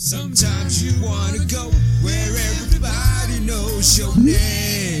Sometimes you wanna go where everybody knows your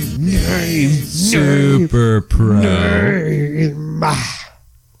name. Super Pro.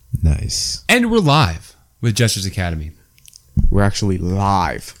 Nice. And we're live with Jesters Academy. We're actually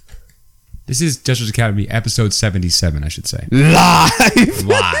live. This is Jesters Academy episode 77, I should say. Live.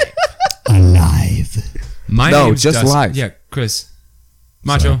 Live. Alive. My No, name's just Dustin. live. Yeah, Chris.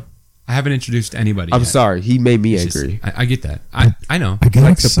 Macho, Sorry. I haven't introduced anybody I'm yet. sorry. He made me It's just- angry. I get that. I know. I got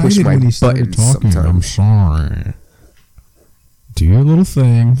like to push excited my when he started buttons talking. sometimes. I'm sorry. Do your little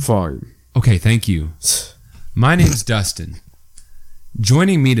thing. Fine. Okay, thank you. My name's Dustin.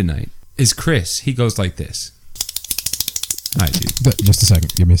 Joining me tonight is Chris. He goes like this. All right, dude. But just a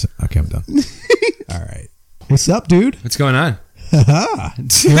second. Give me a second. Okay, I'm done. All right. What's up, dude? What's going on? Here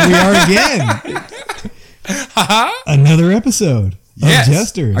we are again. Another episode Yes. of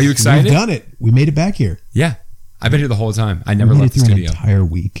Jesters. Are you excited? We've done it. We made it back here. Yeah. I've been here the whole time. I never we made left it the through studio. an entire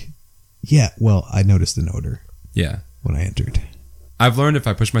week. Yeah, well, I noticed an odor Yeah. when I entered. I've learned if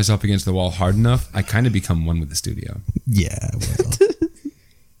I push myself against the wall hard enough, I kind of become one with the studio. Yeah, well.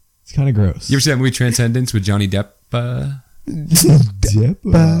 It's kind of gross. You ever see that movie Transcendence with Johnny Depp?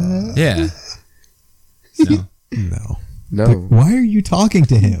 Dippa. Yeah. No. No. No. But why are you talking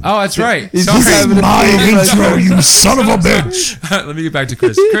to him? Oh, that's right. He's Sorry. just having a intro, you son of a bitch. Let me get back to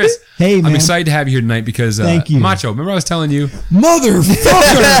Chris. Chris, Hey, I'm man. excited to have you here tonight because Thank you. Macho, remember I was telling you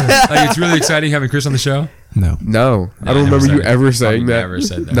Motherfucker. like it's really exciting having Chris on the show? No. No. I I don't never remember said you it. ever saying Probably that. never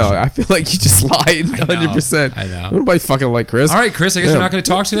said that. No, I feel like you just lied 100%. I know. Nobody fucking like Chris. All right, Chris, I guess Yeah. we're not going to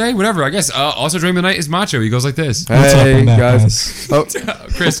talk today. Whatever. I guess also during the night is Macho. He goes like this. What's up Hey, on that, guys. Oh,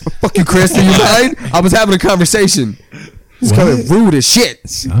 Chris, fuck you, Chris. Are you lying? I was having a conversation. It's kind of rude as shit.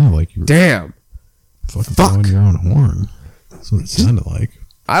 Sounded like you were Damn. fucking Fuck. blowing your own horn. That's what it sounded like.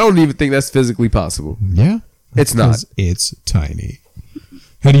 I don't even think that's physically possible. Yeah? It's not. 'Cause it's tiny.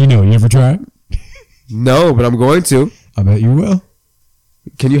 How do you know? You ever try it? No, but I'm going to. I bet you will.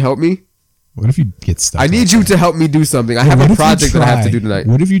 Can you help me? What if you get stuck? I need you to help me do something. I have What a if you project that I have to tried- do tonight.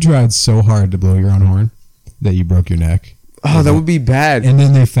 What if you tried so hard to blow your own horn that you broke your neck? Oh, that would be bad. And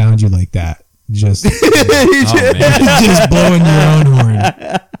then they found you like that. Just, oh, man. just blowing your own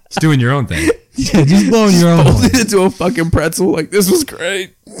horn. Just doing your own thing. Yeah, just blowing your own horn. Folded into a fucking pretzel. Like, this was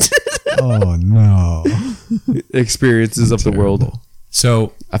great. Oh, no. Experiences of the world. Terrible.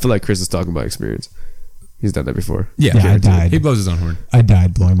 So, I feel like Chris is talking about experience. He's done that before. yeah, Yeah, I died. He blows his own horn. I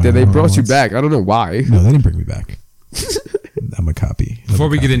died blowing my Yeah, own they horn brought you once. back. I don't know why. No, they didn't bring me back. I'm a copy. Before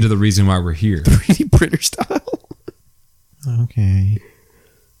we get into the reason why we're here, 3D printer style. Okay.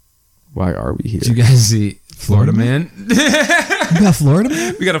 Why are we here? did you guys see Florida Man? You got Florida,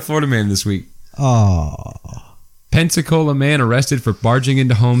 man? We got a Florida man this week. Oh. Pensacola man arrested for barging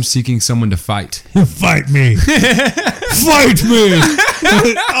into home seeking someone to fight. Fight me. Fight me.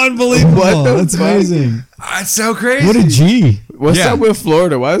 Unbelievable. What the That's fuck? amazing. That's so crazy. What a G. What's Yeah. up with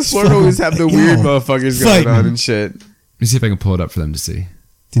Florida? Why does Florida always have the weird Yo, motherfuckers fight going on me. and shit? Let me see if I can pull it up for them to see.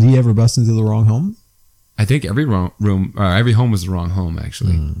 Did he ever bust into the wrong home? I think every home was the wrong home,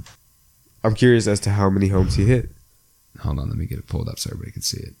 actually. I'm curious as to how many homes he hit. Hold on, let me get it pulled up so everybody can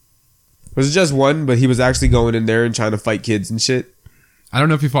see it. Was it just one, but he was actually going in there and trying to fight kids and shit? I don't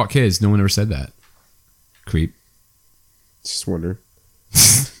know if he fought kids. No one ever said that. Creep. Just wonder.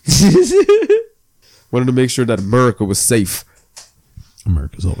 Wanted to make sure that America was safe.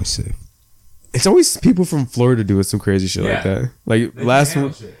 America's always safe. It's always people from Florida doing some crazy shit like Yeah. that. Like last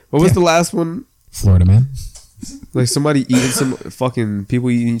one. What was the last one? Florida, man. Like somebody eating some fucking people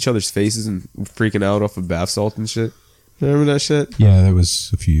eating each other's faces and freaking out off of bath salt and shit. Remember that shit? Yeah, that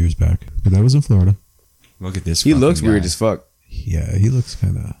was a few years back. But that was in Florida. Look at this. He fucking looks weird guy. as fuck. Yeah, he looks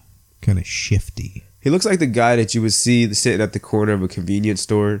kind of shifty. He looks like the guy that you would see sitting at the corner of a convenience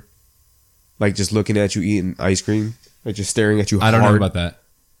store, like just looking at you eating ice cream, like just staring at you. I don't know hard. about that.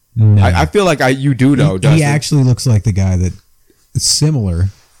 No. I feel like you do know. he Dustin. actually looks like the guy that similar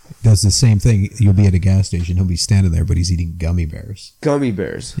does the same thing. You'll be at a gas station. He'll be standing there, but he's eating gummy bears. Gummy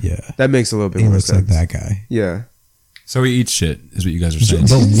bears. Yeah. That makes a little bit He more looks sense. like that guy. Yeah. So he eats shit, is what you guys are saying.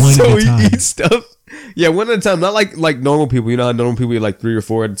 But one So at a he time. eats stuff. Yeah, one at a time. Not like normal people. You know how normal people eat like 3 or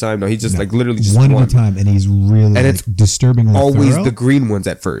 4 at a time. No, he's just like literally just one one. at a time, and he's really And like, it's disturbingly Always thorough. the green ones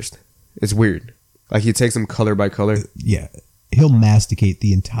at first. It's weird. Like he takes them color by color. Yeah, he'll masticate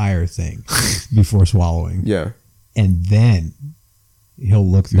the entire thing before swallowing, Yeah. and then he'll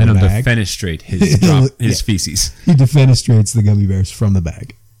look through Then the he'll bag. defenestrate his feces. He defenestrates the gummy bears from the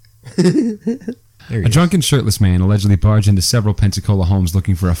bag. There he A is. drunken shirtless man allegedly barged into several Pensacola homes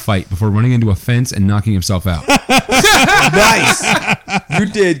looking for a fight before running into a fence and knocking himself out. Nice. You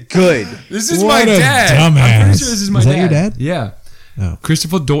did good. This is What my a dad. I'm dumbass. pretty sure this is my Is dad. that your dad? Yeah. Oh.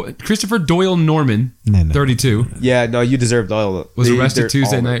 Christopher Doyle Norman, No. 32, Yeah, no, you deserved all. was arrested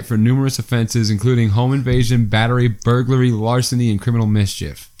Tuesday night for numerous offenses, including home invasion, battery, burglary, larceny, and criminal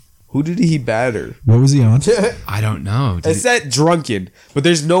mischief. Who did he batter? What was he on? I don't know. It said drunken, but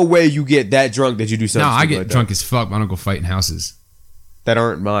there's no way you get that drunk that you do something. No, I get like drunk as fuck, but I don't go fight in houses. that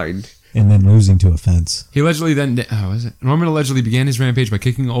aren't mine. And then losing to a fence. He allegedly then, Norman allegedly began his rampage by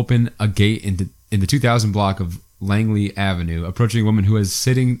kicking open a gate in the 2000 block of Langley Avenue, approaching a woman who was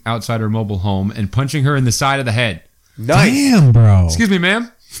sitting outside her mobile home and punching her in the side of the head. Nice. Damn, bro. Excuse me,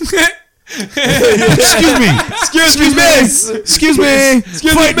 ma'am. Excuse me. Excuse me, miss. Excuse me.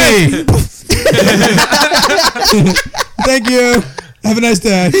 Fight me. Thank you. Have a nice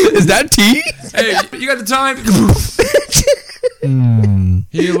day. Is that tea? Hey, you got the time?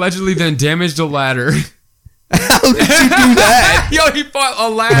 He allegedly then damaged a ladder. How did you do that? Yo, he fought a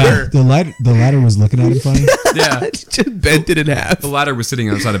ladder. The ladder was looking at him funny. Yeah. Just bent it in half. The ladder was sitting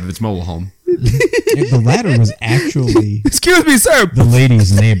outside of its mobile home. The ladder was actually Excuse me, sir. the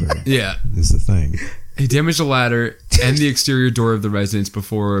lady's neighbor. Yeah. Is the thing. He damaged the ladder and the exterior door of the residence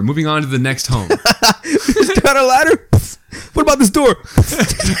before moving on to the next home. Is that a ladder? What about this door?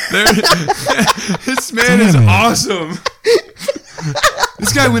 This man is Damn it. awesome.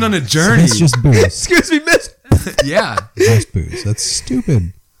 This guy went on a journey. That's just booze. Excuse me, miss. Yeah. That's booze. That's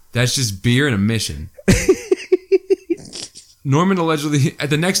stupid. That's just beer and a mission. At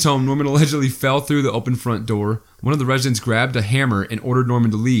the next home, Norman allegedly fell through the open front door. One of the residents grabbed a hammer and ordered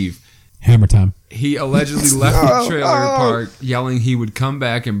Norman to leave. Hammer time. He allegedly left the trailer park, yelling he would come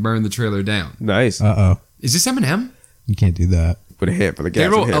back and burn the trailer down. Nice. Uh-oh. Is this Eminem? You can't do that. Put a hand for the gas. They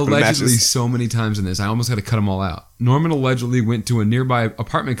wrote a hand for the allegedly matches. so many times in this, I almost had to cut them all out. Norman allegedly went to a nearby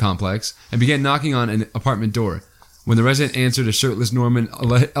apartment complex and began knocking on an apartment door. When the resident answered, a shirtless Norman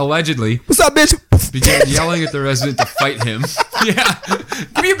allegedly What's up, bitch? began yelling at the resident to fight him. Yeah.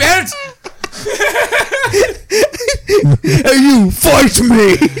 Give me a minute! Hey, you fight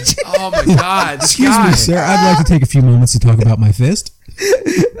me! Oh my God. This Excuse guy. me, sir. I'd like to take a few moments to talk about my fist.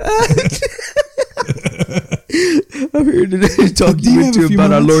 I'm here today to talk to Do you you have a two few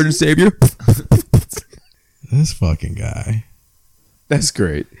about our moments? Lord and Savior. This fucking guy. That's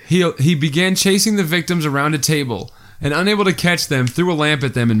great. He began chasing the victims around a table and, unable to catch them, threw a lamp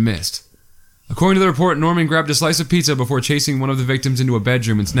at them and missed. According to the report, Norman grabbed a slice of pizza before chasing one of the victims into a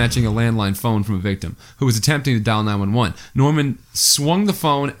bedroom and snatching a landline phone from a victim who was attempting to dial 911. Norman swung the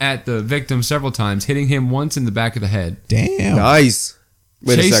phone at the victim several times, hitting him once in the back of the head. Damn. Nice.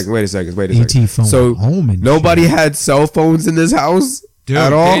 Wait a second. AT phone So home and nobody had cell phones in this house Dude,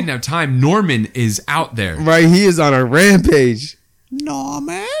 at they all? didn't have time. Norman is out there. Right, he is on a rampage. No,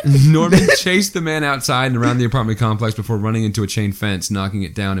 man. Norman chased the man outside and around the apartment complex before running into a chain fence, knocking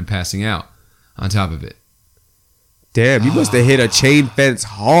it down and passing out on top of it. Damn, you must have hit a chain fence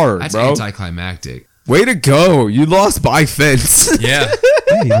hard, That's bro. anticlimactic. Way to go. You lost by fence. Yeah,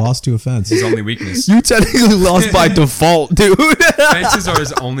 Hey, he lost to a fence. his only weakness. You technically lost by default, dude. Fences are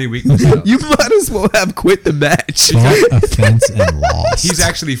his only weakness. You might as well have quit the match. Bought a fence and lost. He's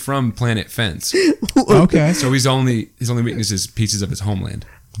actually from Planet Fence, okay. so his only weakness is pieces of his homeland.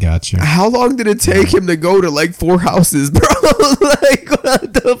 Gotcha. How long did it take him to go to like 4 houses, bro? Like,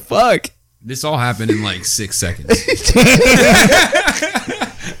 what the fuck? This all happened in like 6 seconds.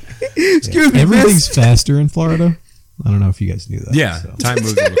 Excuse me, Everything's miss. faster in Florida. I don't know if you guys knew that. Yeah, so. time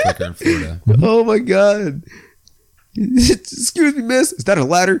moves a little quicker in Florida. Oh my god. Excuse me, miss. Is that a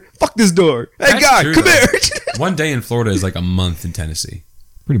ladder? Fuck this door. Hey, That's guy, true, come though. here. One day in Florida is like a month in Tennessee.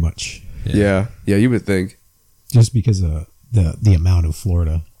 Pretty much. Yeah, you would think. Just because of the amount of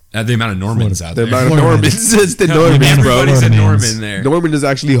Florida. The amount of Normans out The there. amount of Florida. Normans. It's the No, Normans, bro. everybody's a Florida Norman mans. there. Norman is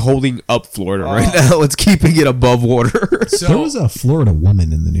actually holding up Florida right now. It's keeping it above water. There So was a Florida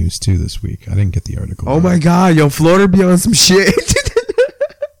woman in the news too this week. I didn't get the article. Oh my god, yo, Florida be on some shit.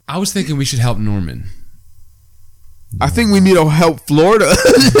 I was thinking we should help Norman. I think we need to help Florida.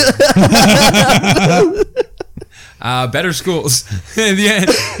 Better schools. In the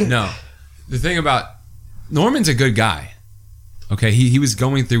end, no. The thing about Norman's a good guy. Okay, he was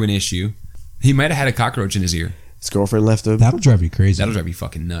going through an issue. He might have had a cockroach in his ear. His girlfriend left him. That'll drive you crazy. That'll drive you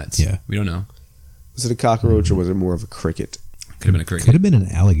fucking nuts. Yeah. We don't know. Was it a cockroach or was it more of a cricket? Could have been a cricket. Could have been an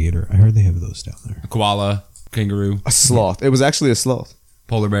alligator. I heard they have those down there. A koala, kangaroo, A sloth. It was actually a sloth.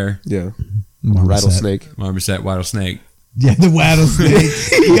 polar bear, Yeah. Marmoset. Rattlesnake. marmoset, rattlesnake, Yeah, the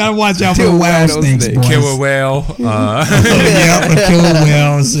rattlesnakes. You gotta watch out for the rattlesnakes, boys. killer whale. Yeah, the killer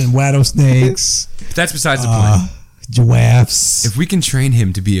whales and rattlesnakes. That's besides the point. Giraffes. If we can train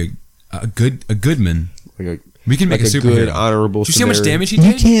him to be a good man, Like we can make like a a good, superhero. honorable Did you see how much Samaritan. damage he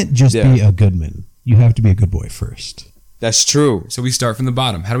You did? can't just Yeah. be a good man. You have to be a good boy first. That's true. So we start from the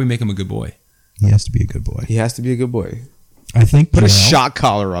bottom. How do we make him a good boy? He has to be a good boy. He has to be a good boy. I think Put jail, a shock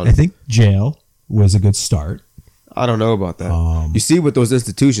collar on I him. think jail was a good start. I don't know about that. You see what those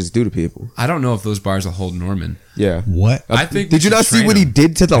institutions do to people. I don't know if those bars will hold Norman. Yeah. What? I think. Did you we not should see what train he him.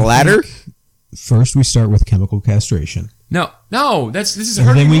 did to the I ladder? think First, we start with chemical castration, No. This is and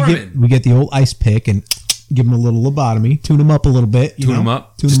hurting then Norman. we get the old ice pick and give him a little lobotomy, tune him up a little bit. Tune him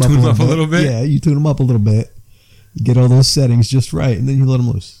up? Just tune him up a little bit? Yeah, you tune him up a little bit, get all those settings just right, and then you let him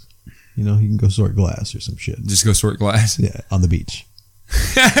loose. You know, he can go sort glass or some shit. Just go sort glass. Yeah, on the beach.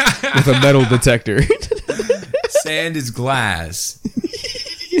 With a metal detector. Sand is glass.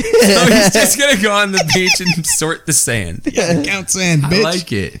 So he's just gonna go on the beach and sort the sand. Yeah, count sand, bitch. I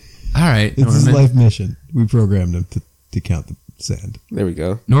like it. All right, It's his Norman. life mission. We programmed him to count the sand. There we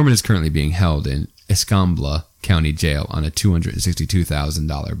go. Norman is currently being held in Escambia County Jail on a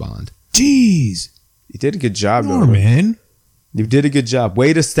 $262,000 bond. Jeez, You did a good job, Norman. Norman. You did a good job.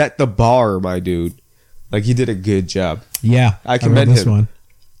 Way to set the bar, my dude. Like, he did a good job. Yeah, I commend wrote this him. one.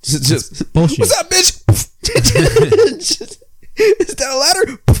 Just Bullshit. What's up, bitch? Is that a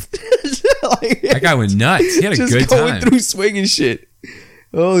ladder? Like, That guy went nuts. He had a just good going time. through swinging shit.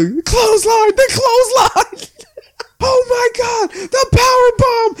 Oh, clothesline! The clothesline! Oh my god! The power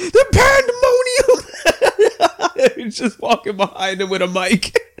bomb! The pandemonium! He's just walking behind him with a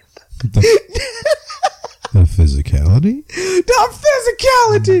mic. The physicality. The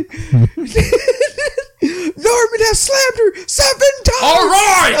physicality! Norman has slammed her 7 times! All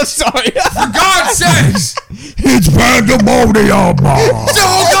right! I'm sorry. For God's sakes! It's pandemonium.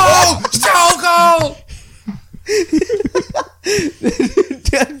 Stone Cold!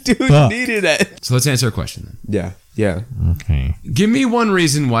 That dude Fuck. needed it. So let's answer a question then. Yeah. Okay. Give me one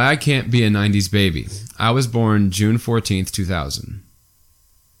reason why I can't be a 90s baby. I was born June 14th, 2000.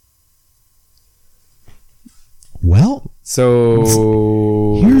 Well,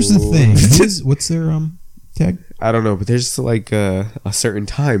 So here's the thing. What's their tag? I don't know, but there's like a certain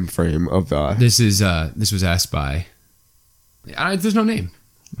time frame of This was asked by. There's no name,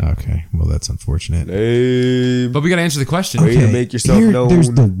 Okay. Well, that's unfortunate. name. but we got to answer the question. Way to make yourself known. There's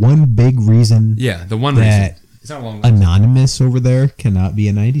the one big reason Yeah, the one that reason. It's not a long list. Anonymous over there cannot be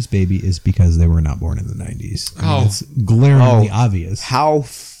a 90s baby is because they were not born in the 90s. I mean, Oh. it's glaringly Oh. obvious. How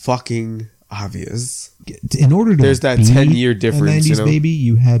fucking obvious. In order to There's that be 10-year difference, a 90s you know? baby,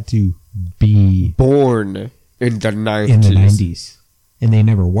 you had to be Born in the 90s. in the 90s, and they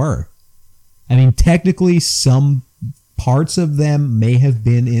never were. I mean, technically, some parts of them may have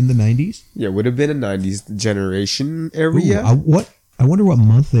been in the 90s. Yeah, would have been a 90s generation Ooh, area. I wonder what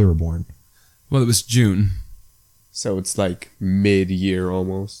month they were born. Well, it was June. So it's like mid-year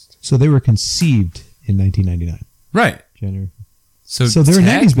almost. So they were conceived in 1999, Right. January. So they're a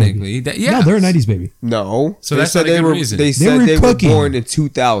 90s technically, baby. yeah. No, they're a 90s baby. No. So They that's said not a they good were, reason. They They said were they cooking. were born in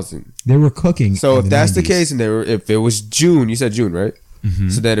 2000. They were cooking. So in if that's the 90s. case, and if it was June, you said June, right?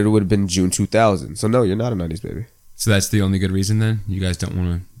 So then it would have been June 2000. So no, you're not a 90s baby. So that's the only good reason then? You guys don't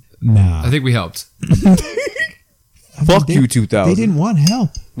want to. Nah. I think we helped. Fuck they- you, 2000. They didn't want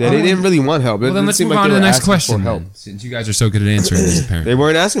help. Yeah, they didn't really want help. Well, then let's move on to the next question. Then, since you guys are so good at answering this, apparently. They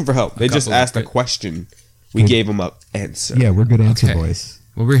weren't asking for help. They just couple of asked a good- question. We gave them an answer. Yeah, we're good answer Okay. boys.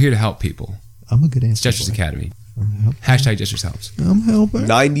 Well, we're here to help people. I'm a good It's answer Jesters boy. Academy. I'm Hashtag Jesters helps. helping.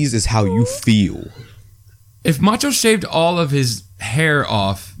 90s is how you feel. If Macho shaved all of his hair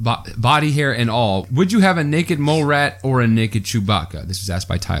off, body hair and all, would you have a naked mole rat or a naked Chewbacca? This was asked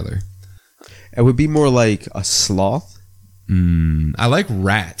by Tyler. It would be more like a sloth. I like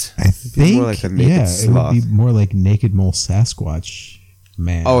rat. I think, more like a naked yeah, sloth. it would be more like naked mole Sasquatch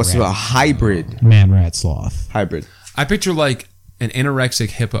man. Oh, rat. so a hybrid. Man rat sloth. Hybrid. I picture like an anorexic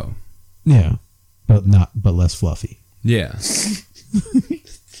hippo. Yeah, but less fluffy. Yeah.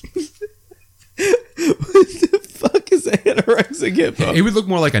 What the fuck is an anorexic hippo? It would look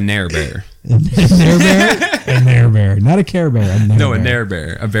more like a Nair bear. A Nair bear, a Nair bear, not a Care Bear. A Nair No, a bear. Nair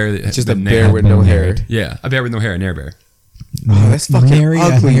bear. A bear that has Just a been bear naired. with no hair. Yeah, a bear with no hair, a Nair bear. Oh, that's fucking Nary a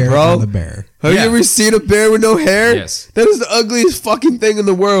ugly, hair bro. on the bear. Have Yeah. you ever seen a bear with no hair? Yes. That is the ugliest fucking thing in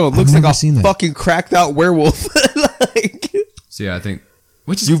the world. I've Looks like never a seen that. fucking cracked out werewolf. Like, So yeah, I think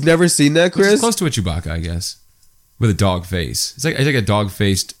which is you've never seen that, which is Chris? close to a Chewbacca, I guess, with a dog face. It's like a dog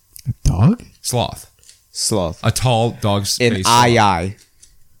faced A dog? sloth, Sloth. a tall dog's An face. eye. I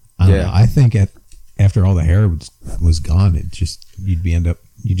don't Yeah. know. I think after all the hair was gone,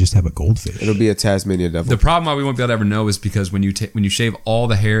 you just have a goldfish. It'll be a Tasmania devil. The problem why we won't be able to ever know is because when you shave all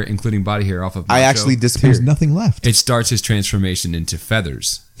the hair, including body hair, off of Macho, I actually There's disappeared. nothing left. it starts his transformation into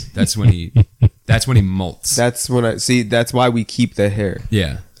feathers. That's when he molts. That's when I see. That's why we keep the hair.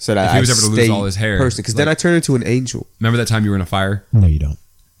 Yeah. So that if he was I ever to lose stay all his hair. Because then I turn into an angel. Remember that time you were in a fire No, you don't.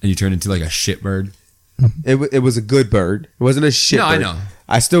 and you turned into like a shit bird? It was a good bird. It wasn't a shit No, bird. I know.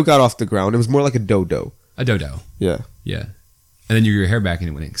 I still got off the ground. It was more like a dodo. A dodo. Yeah. Yeah. And then you grew your hair back and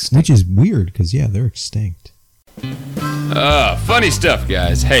it went extinct. Which is weird because, yeah, they're extinct. Funny stuff,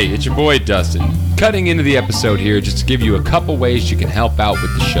 guys. Hey, it's your boy Dustin. Cutting into the episode here just to give you a couple ways you can help out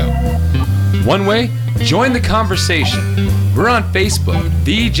with the show. One way, join the conversation. We're on Facebook,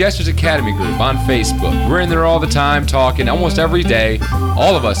 the Jesters Academy group on Facebook. We're in there all the time talking almost every day.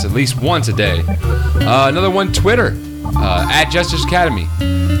 All of us at least once a day. Another one, Twitter, at Jesters Academy.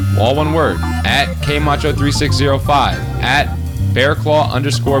 All one word, at KMacho3605, at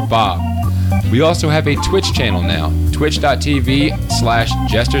BearClaw_Bob. We also have a Twitch channel now,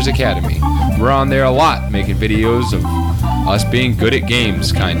 twitch.tv/Jesters Academy. We're on there a lot, making videos of us being good at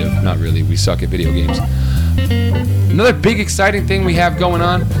games, kind of. Not really, we suck at video games. Another big exciting thing we have going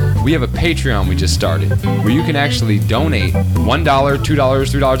on, we have a Patreon we just started, where you can actually donate $1, $2,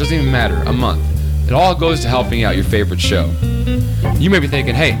 $3, doesn't even matter, a month. It all goes to helping out your favorite show. You may be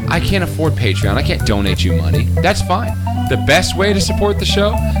thinking, hey, I can't afford Patreon, I can't donate you money. That's fine. The best way to support the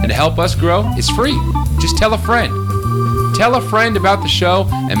show and to help us grow is free. Just tell a friend. Tell a friend about the show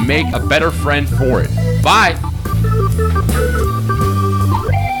and make a better friend for it. Bye.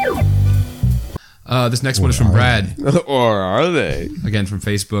 This next one is from Brad. Or are they? Again from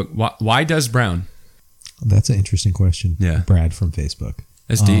Facebook. Why does brown? That's an interesting question. Yeah. Brad from Facebook.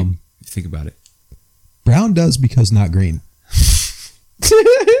 That's deep. Think about it. Brown does because not green.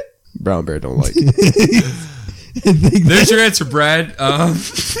 Brown bear don't like it. There's your answer, Brad. I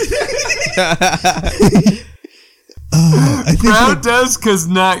think Brown does because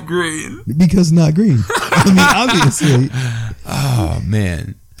not green. because not green. I mean, obviously. Oh,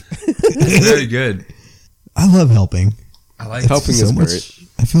 man. That's very good. I love helping. I like Helping so is much. great.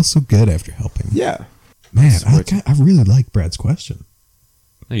 I feel so good after helping. Yeah. Man, I really like Brad's question.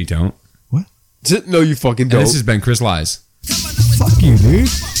 No, you don't. What? No, you fucking And don't. this has been Chris Lies. Fuck you, dude.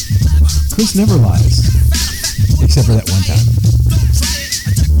 Chris never lies. Except for that one time.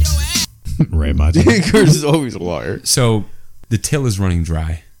 Right, Macho. Chris is always a liar. So, the till is running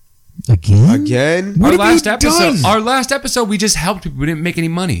dry. Again? What Our have last episode, we just helped people. We didn't make any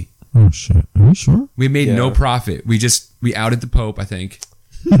money. Oh, shit. Are you sure? We made Yeah. no profit. We outed the Pope, I think.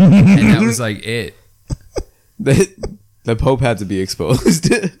 And that was like it. The Pope had to be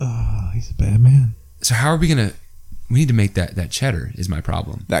exposed. Oh, he's a bad man. So how are we going to... We need to make that cheddar is my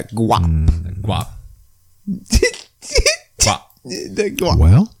problem. That guap. Guap. Guap. The guap.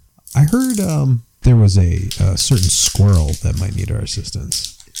 Well, I heard there was a certain squirrel that might need our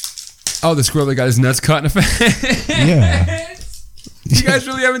assistance. Oh, the squirrel that got his nuts cut in a fence. Yeah. You guys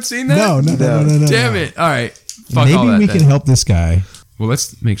really haven't seen that? No. Damn it. All right. Fuck Maybe all that we then. can help this guy. Well,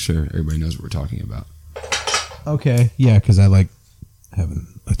 let's make sure everybody knows what we're talking about. Okay. Yeah, because I like having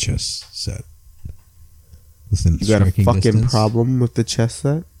a chess set. Within You got a striking fucking distance. problem with the chess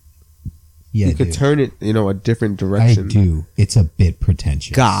set? Yeah, You could dude. turn it, a different I direction. do. It's a bit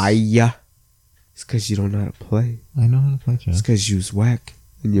pretentious. Gaia. It's because you don't know how to play. I know how to play It's chess. because you's whack.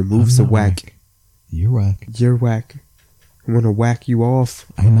 And your moves I'm are not whack. You're whack. You're whack. I'm going to whack you off.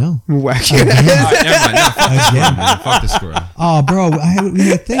 I know. I'm gonna whack you. All right, never mind. No, fuck the squirrel, Again. man. Fuck the squirrel. Oh, bro, we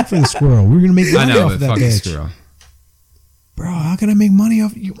had a thing for the squirrel. We were gonna make I money know, off but of that fuck the bitch. squirrel. Bro, how can I make money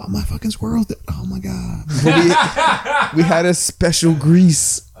off you? My fucking squirrel? Oh my god. We had a special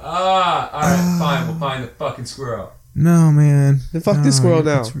grease. All right, fine. We'll find the fucking squirrel. No, man. Then fuck this squirrel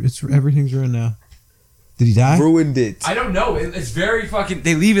now. It's everything's ruined now. Did he die? Ruined it. I don't know. It's very fucking...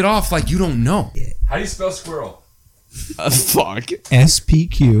 They leave it off like you don't know. How do you spell squirrel? Fuck.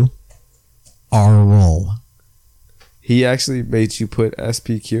 SPQ roll. He actually made you put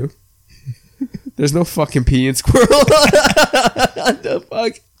SPQ. There's no fucking P in squirrel. What the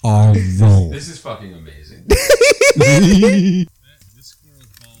fuck? Roll. This is fucking amazing. This squirrel's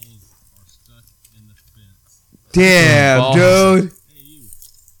balls are stuck in the fence. Damn, Balls. dude. Hey, you.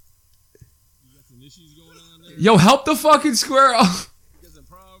 You got some issues going on there? Yo, help the fucking squirrel. You got some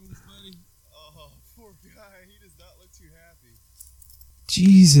problems, buddy? Oh, poor guy. He does not look too happy.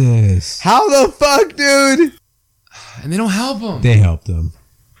 Jesus. How the fuck, dude? And they don't help him. They helped him.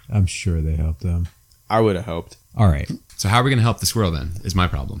 I'm sure they helped him. I would have helped. All right. So how are we going to help the squirrel then? Is my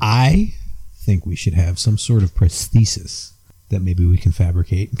problem. I think we should have some sort of prosthesis that maybe we can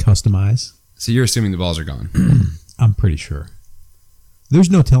fabricate and customize. So you're assuming the balls are gone. I'm pretty sure. There's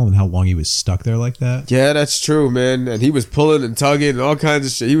no telling how long he was stuck there like that. Yeah, that's true, man. And he was pulling and tugging and all kinds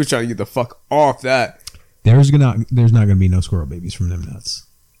of shit. He was trying to get the fuck off that. There's not gonna be no squirrel babies from them nuts.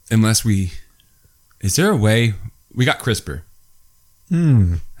 Unless we... Is there a way... We got CRISPR.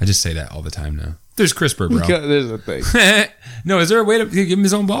 I just say that all the time now. There's CRISPR, bro. There's a thing. No, is there a way to give him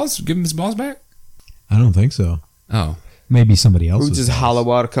his own balls? Give him his balls back? I don't think so. Oh. Maybe somebody else. We just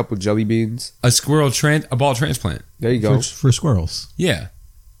hollow out a couple jelly beans. A ball transplant. There you go. For squirrels. Yeah.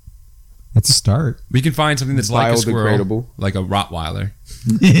 It's a start. We can find something that's like a squirrel, Biodegradable. like a Rottweiler,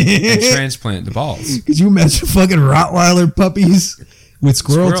 and transplant the balls. Could you imagine fucking Rottweiler puppies with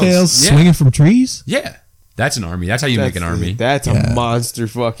squirrel Squirrels, tails yeah. swinging from trees? Yeah. That's an army. That's how you make an army. That's Yeah. a monster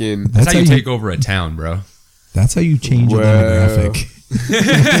fucking. That's how you take over a town, bro. That's how you change a Well. demographic.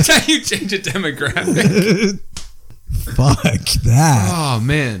 That's how you change a demographic. Fuck that. Oh,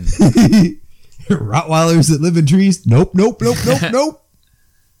 man. Rottweilers that live in trees? Nope.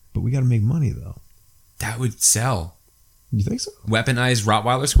 But we got to make money, though. That would sell. You think so? Weaponized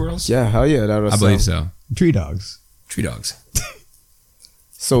Rottweiler squirrels? Yeah, hell yeah. That would I believe so. Tree dogs. Tree dogs.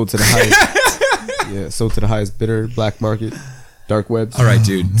 Sold to the highest. Yeah, sold to the highest bidder, black market, dark webs. All right,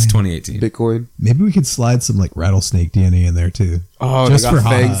 dude. It's 2018. Bitcoin. Maybe we could slide some like rattlesnake DNA in there too. Oh, Just they for got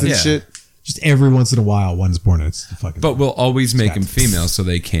fangs hot. and Yeah. shit. Just every once in a while, one's born and it's the fucking. But we'll always make them female so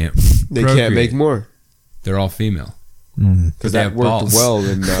they can't They procreate. can't make more. They're all female. Because They that have worked balls. well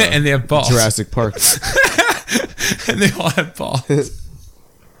in And they have balls. Jurassic Park. And they all have balls.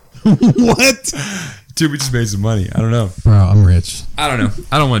 What? Dude, we just made some money. I don't know. Bro, I'm rich. I don't know.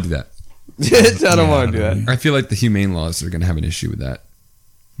 I don't want to do that. I don't want to do that. I feel like the humane laws are going to have an issue with that.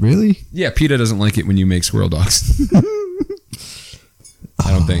 Really? Yeah, PETA doesn't like it when you make squirrel dogs.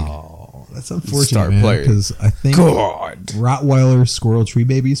 I don't think. Oh, that's unfortunate, Star man. player. Because I think God. Rottweiler squirrel tree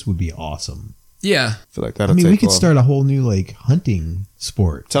babies would be awesome. Yeah. I feel like I that'll mean, take we could off. start a whole new like hunting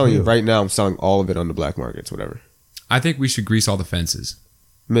sport. I'm telling you, too. right now I'm selling all of it on the black markets, whatever. I think we should grease all the fences.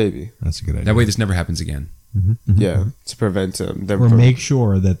 Maybe. That's a good idea. That way this never happens again. Yeah. To prevent them Or from make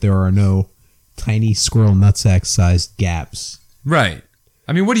sure that there are no tiny squirrel nutsack sized gaps. Right.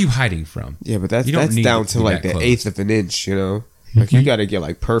 I mean, what are you hiding from? Yeah, but that's You don't need down it to to be like that the close. eighth of an inch, you know? Like you got to get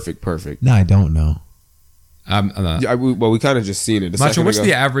like perfect. No, I don't know. I'm not. Yeah, we kind of just seen it. Macho, what's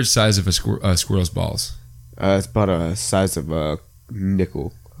the average size of a squirrel's balls? It's about a size of a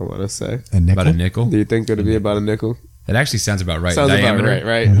nickel, I want to say. A nickel? About a nickel? Do you think it'll be about a nickel? That actually sounds about right. Sounds Diameter. about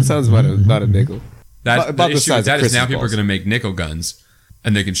right? It sounds about a nickel. That, About the the issue size with that of is now Chris's people are balls. going to make nickel guns,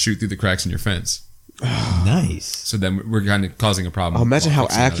 and they can shoot through the cracks in your fence. Nice. So then we're kind of causing a problem. Oh, imagine while how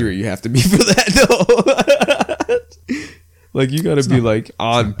fixing another. accurate you have to be for that, though. Like you got to be like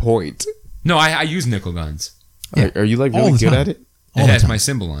on point. No, I use nickel guns. Yeah. Are you like All really the good time. at it? All It the has time. my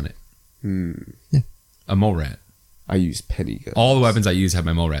symbol on it. Yeah. A mole rat. I use penny guns. All the weapons I use have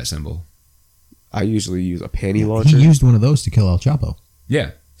my mole rat symbol. I usually use a panty He launcher. used one of those to kill El Chapo.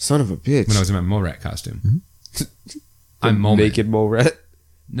 Yeah, Son of a bitch. when I was in my mole rat costume. I'm mole naked mole rat.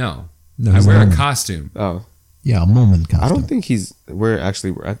 No, No, I he's wear a a mole. costume. Oh, Yeah, a Molman costume. I don't think he's.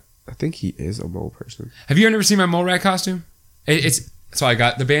 I think he is a mole person. Have you ever seen my mole rat costume? It's so I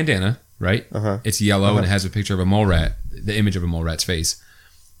got the bandana, right? Uh-huh. It's yellow and it has a picture of a mole rat, the image of a mole rat's face,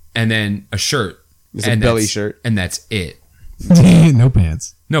 and then a shirt. It's a and belly that's- shirt. and that's it. No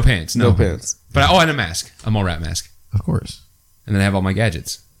pants. No pants. No pants. But and a mask, a mole rat mask, Of course. and then I have all my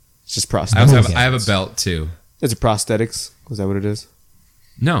gadgets. It's just I prosthetics. also Those have a gadgets. belt too. Is it prosthetics? Was that what it is?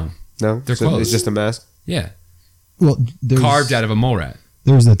 No, No, They're So clothes. It's just a mask. yeah, Well, there's, carved out of a mole rat.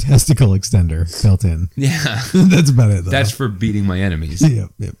 There's a testicle extender built in. Yeah, That's about it, though. that's for beating my enemies. Yep.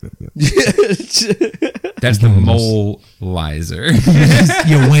 That's the Yes. mole-lizer.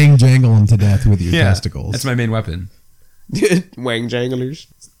 You wang jangle them to death with your Yeah, testicles. that's my main weapon. Wang janglers.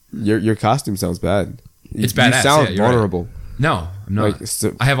 Your costume sounds bad. It's You badass, sound yeah, you're right. vulnerable. No, I'm not. Like,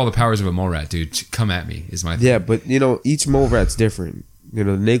 so- I have all the powers of a mole rat, dude. Come at me is my thing. Yeah, but you know each mole rat's different. You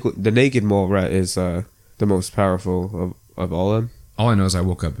know the naked mole rat is the most powerful of all of them. All I know is I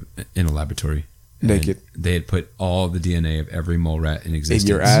woke up in a laboratory. and Naked. They had put all the DNA of every mole rat in existence In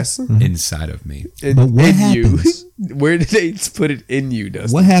your ass. inside of me. But what in happens- you? Where did they put it in you,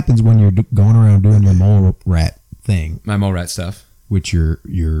 Dustin? What happens when you're going around doing your mole rat thing My mole rat stuff. with your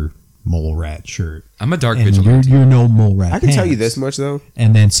mole rat shirt? I'm a dark And vigilante. you're no mole rat I can tell you pants. this much though.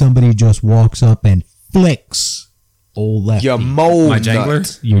 And then somebody just walks up and flicks old lefty. Your mole My nut.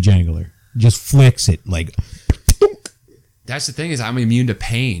 jangler? Your jangler. Just flicks it like, That's the thing is I'm immune to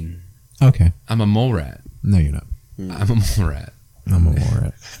pain. okay. I'm a mole rat. No, you're not. I'm a mole rat. I'm a mole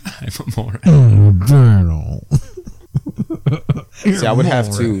rat. I'm a mole rat. Oh, Colonel. See, I would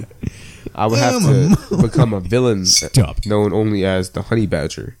have to become a villain Stop. known only as the honey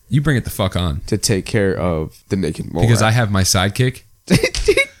badger You bring it the fuck on. to take care of the naked mole Because I rat. have my sidekick,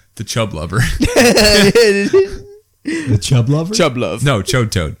 the chub lover. The chub lover? Chub love. No,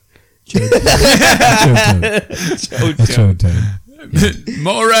 Choad Toad. Chod toad.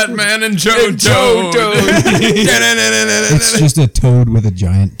 Mole Rat Man and Choad It's just a toad with a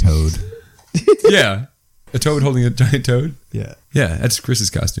giant toad. Yeah. A toad holding a giant toad? Yeah. Yeah, that's Chris's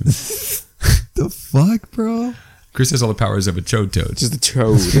costume. The fuck, bro? Chris has all the powers of a Choad toad. Just a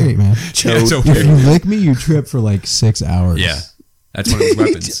Choad. Great, man. Yeah, it's so If weird. you lick me, you trip for like 6 hours. Yeah. That's one of his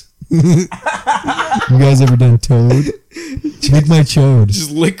weapons. You guys ever done toad? Lick my chode.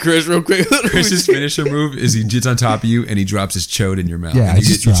 Just lick Chris real quick. Chris's finisher move is he gets on top of you and he drops his Choad in your mouth. Yeah, and I you,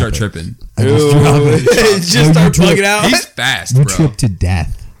 just you drop start it. tripping. I just drop it. Just No, start you bugging trip. out. He's fast, You bro. trip to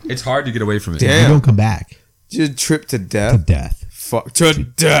death. It's hard to get away from it. Damn. You don't come back Just trip to to death. death. Fuck. To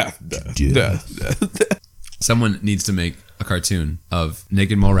death. Death. Someone needs to make a cartoon of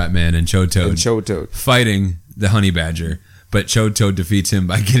Naked Mole Rat Man and Choad Toad And Choad Toad. fighting the Honey Badger, but Choad Toad defeats him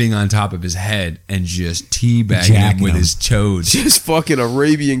by getting on top of his head and just teabagging him Jacking with him. his Choad Just fucking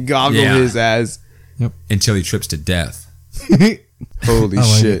Arabian goggle Yeah. his ass. until he trips to death. Holy I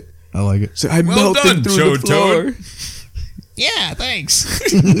like shit. it. I like it. So I Well melted done, through Choad the floor. Toad. Yeah, thanks.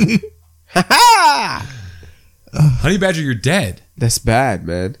 Honey Badger, you're dead. That's bad,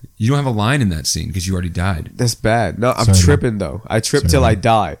 man. You don't have a line in that scene because you already died. That's bad. No, I'm Sorry, tripping though. I trip Sorry, till I man.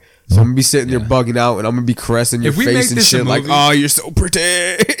 die. So I'm gonna be sitting there Yeah. bugging out, and I'm gonna be caressing your If we make face and this a shit like, movie- "Oh, you're so pretty."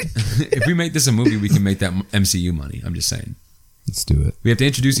 If we make this a movie, we can make that MCU money. I'm just saying. Let's do it. We have to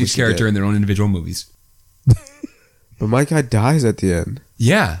introduce We each should character get- in their own individual movies. But my guy dies at the end.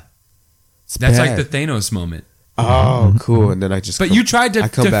 Yeah. It's That's bad. like the Thanos moment. Oh, cool. And then I just. But come- you tried to I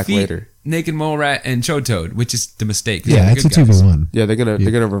come back defeat later. Naked Mole Rat and Choad Toad, which is the mistake. 'cause Yeah, they're it's a good guys. 2v1. Yeah, they're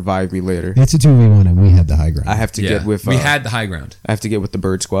gonna revive me later. It's a 2v1, and we had the high ground. I have to Yeah. get with. we had the high ground. I have to get with the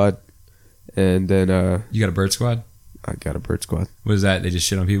Bird Squad, and then You got a bird squad? I got a Bird Squad. What is that? They just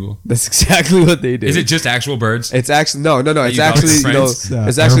shit on people? That's exactly what they did. Is it just actual birds? It's actually no. It's you call actually your friends?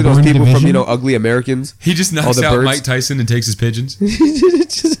 it's actually those Airborne people from Division? Ugly Americans. He just all knocks the out birds? Mike Tyson and takes his pigeons.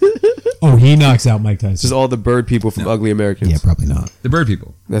 Oh, he knocks out Mike Tyson. Just all the bird people from Ugly Americans. Yeah, probably not. The bird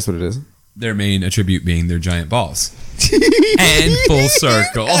people. That's what it is. Their main attribute being their giant balls. And full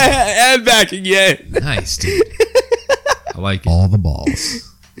circle. And back again. Nice, dude. I like it. All the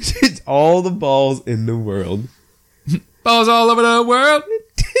balls. All the balls in the world. Balls all over the world.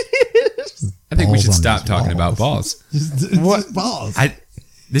 I think we Balls should on stop these talking about walls. balls. What balls?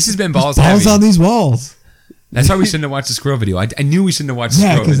 This has been balls Balls heavy. on these walls. That's why we shouldn't have watched the squirrel video. I knew we shouldn't have watched the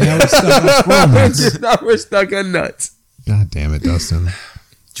Yeah, squirrel because video. now we're stuck on squirrel nuts. Now we're stuck on nuts. God damn it, Dustin. Do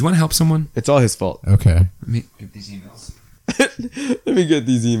you want to help someone? It's all his fault. Okay. Let me get these emails. Let me get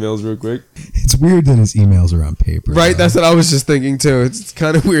these emails real quick. It's weird that his emails are on paper. Right, though. that's what I was just thinking too. It's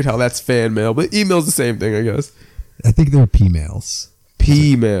kind of weird how that's fan mail, but email's the same thing, I guess. I think they're P-mails.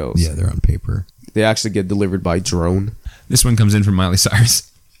 P-mails. Yeah, they're on paper. They actually get delivered by drone. This one comes in from Miley Cyrus.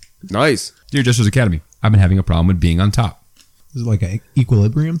 Nice. Dear Jesters Academy, I've been having a problem with being on top. Is it like an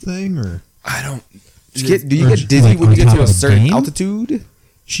equilibrium thing, or I don't. Do you Or get dizzy like when on you get top to a of the certain game? altitude?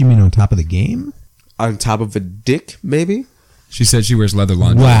 she mean on top of the game? On top of a dick, maybe? She said she wears leather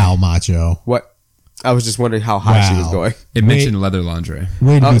lingerie. Wow, macho. What? I was just wondering how high she was Wow. going. It mentioned leather lingerie.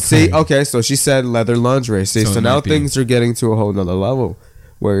 Way to be See, crazy. okay, so she said leather lingerie. See, So so it now might be- things are getting to a whole nother level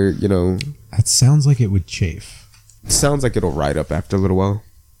where, That sounds like it would chafe. it sounds like it'll ride up after a little while.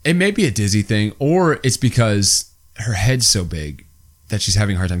 It may be a dizzy thing, or it's because her head's so big that she's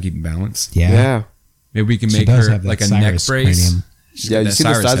having a hard time keeping balance. Yeah. Yeah. Maybe we can She make does her have that like a neck Cyrus brace. cranium. She's Yeah, got you that see the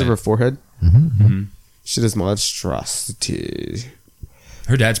Cyrus size head. of her forehead? Mm-hmm. Shit is monstrosity.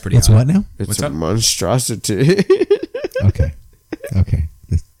 Her dad's pretty What's hot. what now? It's What's a up? monstrosity. Okay. Okay.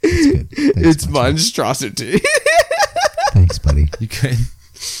 That's good. Thanks, It's macho. monstrosity. Thanks, buddy. You could.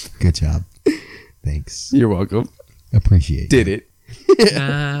 Good job. Thanks. You're welcome. Appreciate Did it.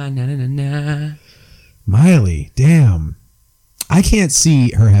 Na, na, na, na, na. Miley, damn. I can't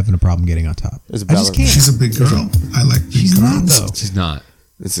see her having a problem getting on top. There's a I just balance. can't. She's a big girl. I like big She's not, girls. though. She's not.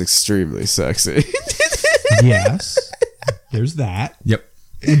 It's extremely sexy. Yes. There's that. Yep.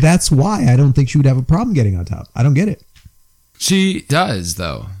 And that's why I don't think she would have a problem getting on top. I don't get it. She does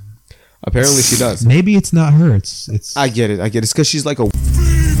though. Apparently she does. Maybe it's not her. It's I get it. It's because she's like a.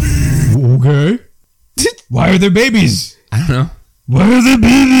 okay. Why are there babies? I don't know. Why are there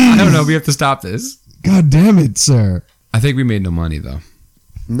babies? I don't know. We have to stop this. God damn it, sir. I think we made no money though.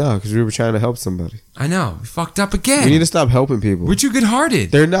 No, because we were trying to help somebody. I know. We fucked up again. We need to stop helping people. We're too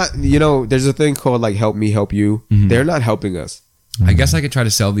good-hearted. They're not. There's a thing called like help me, help you. Mm-hmm. They're not helping us. I guess I could try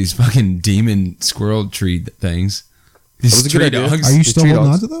to sell these fucking demon squirrel tree things. These That was a good tree idea. dogs. Are you These still tree holding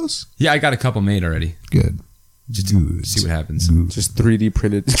on dogs. to those? Yeah, I got a couple made already. Good. Just to Good. see what happens. Just 3D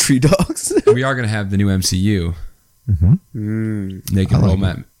printed tree dogs. We are gonna have the new MCU. Mm-hmm. Mm. Naked I like roll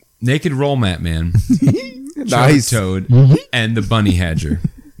mat. Naked roll mat man. Nice. Choad, and the Bunny Hadger.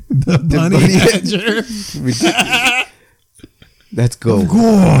 The bunny hedger. That's gold. Of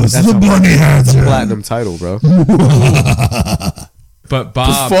course, That's the a- bunny That's a hedger. platinum title, bro. But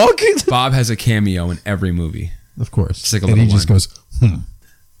Bob, Fuck. Bob has a cameo in every movie. Of course. Just like a And he little just one. goes,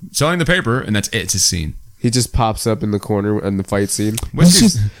 Selling the paper, and that's it. It's his scene. He just pops up in the corner in the fight scene.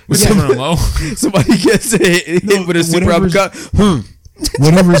 Whiskey's running low. Somebody gets hit with a super whatever's- uppercut.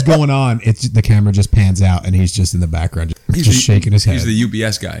 whatever's going on, it's the camera just pans out and he's just in the background, just shaking his head. He's the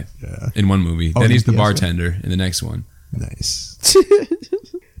UBS guy Yeah. in one movie. Oh, Then he's the UPS guy. bartender in the next one. Nice.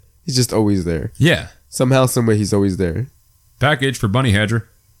 He's just always there. Yeah. Somehow, someway, he's always there. Package for Bunny Hadger.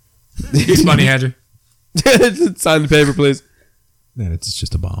 He's Bunny Hadger. Sign the paper, please. And it's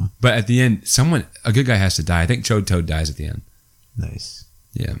just a bomb. But at the end, a good guy has to die. I think Choad Toad dies at the end. Nice.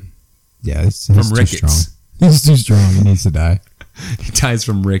 Yeah. Yeah, he's From too strong. rickets. He's too strong. He needs to die. He dies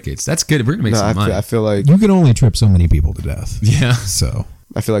from rickets. That's good. We're going to make No, some money. I feel like You can only trip so many people to death. Yeah. So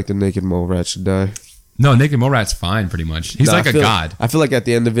the naked mole rat should die. No, Naked Mole Rat's fine, pretty much. He's No, like I a feel- god. I feel like at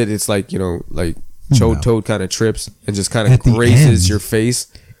the end of it, it's like, like No. Choad Toad kind of trips and just kind of At the grazes end. your face.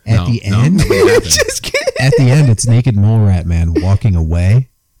 at the end, that wouldn't happen. Just kidding. at the end, it's naked mole rat man walking away,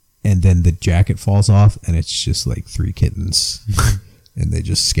 and then the jacket falls off, and it's just like 3 kittens, and they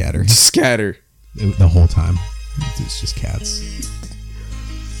just scatter Just scatter. the whole time. It's just cats.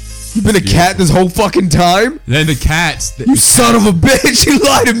 You've been a cat this whole fucking time? Then the cats, You son of a bitch! You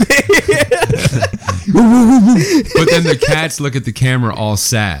lied to me! but then the cats look at the camera all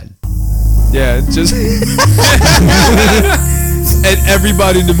sad. Yeah, just. And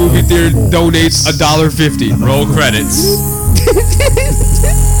everybody in the movie theater donates $1.50. Roll credits.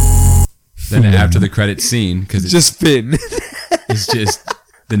 Then after the credits scene, because it's Just Finn. it's just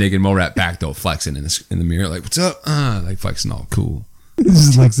the Naked Mole Rat back though flexing in the mirror, like what's up? Like flexing all cool. It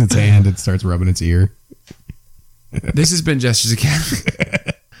just licks its hand and starts rubbing its ear. This has been Jesters Academy.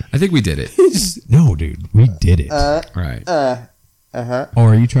 I think we did it. No, dude, we did it. All right. Or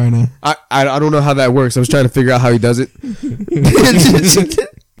are you trying to? I don't know how that works. I was trying to figure out how he does it.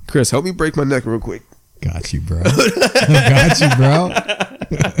 Chris, help me break my neck real quick. Got you, bro. Got you, bro.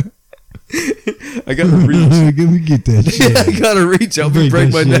 I gotta reach. Let me get that shit. I gotta reach. Help me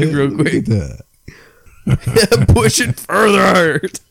break my that neck shit. real Look quick. at that. Push it further.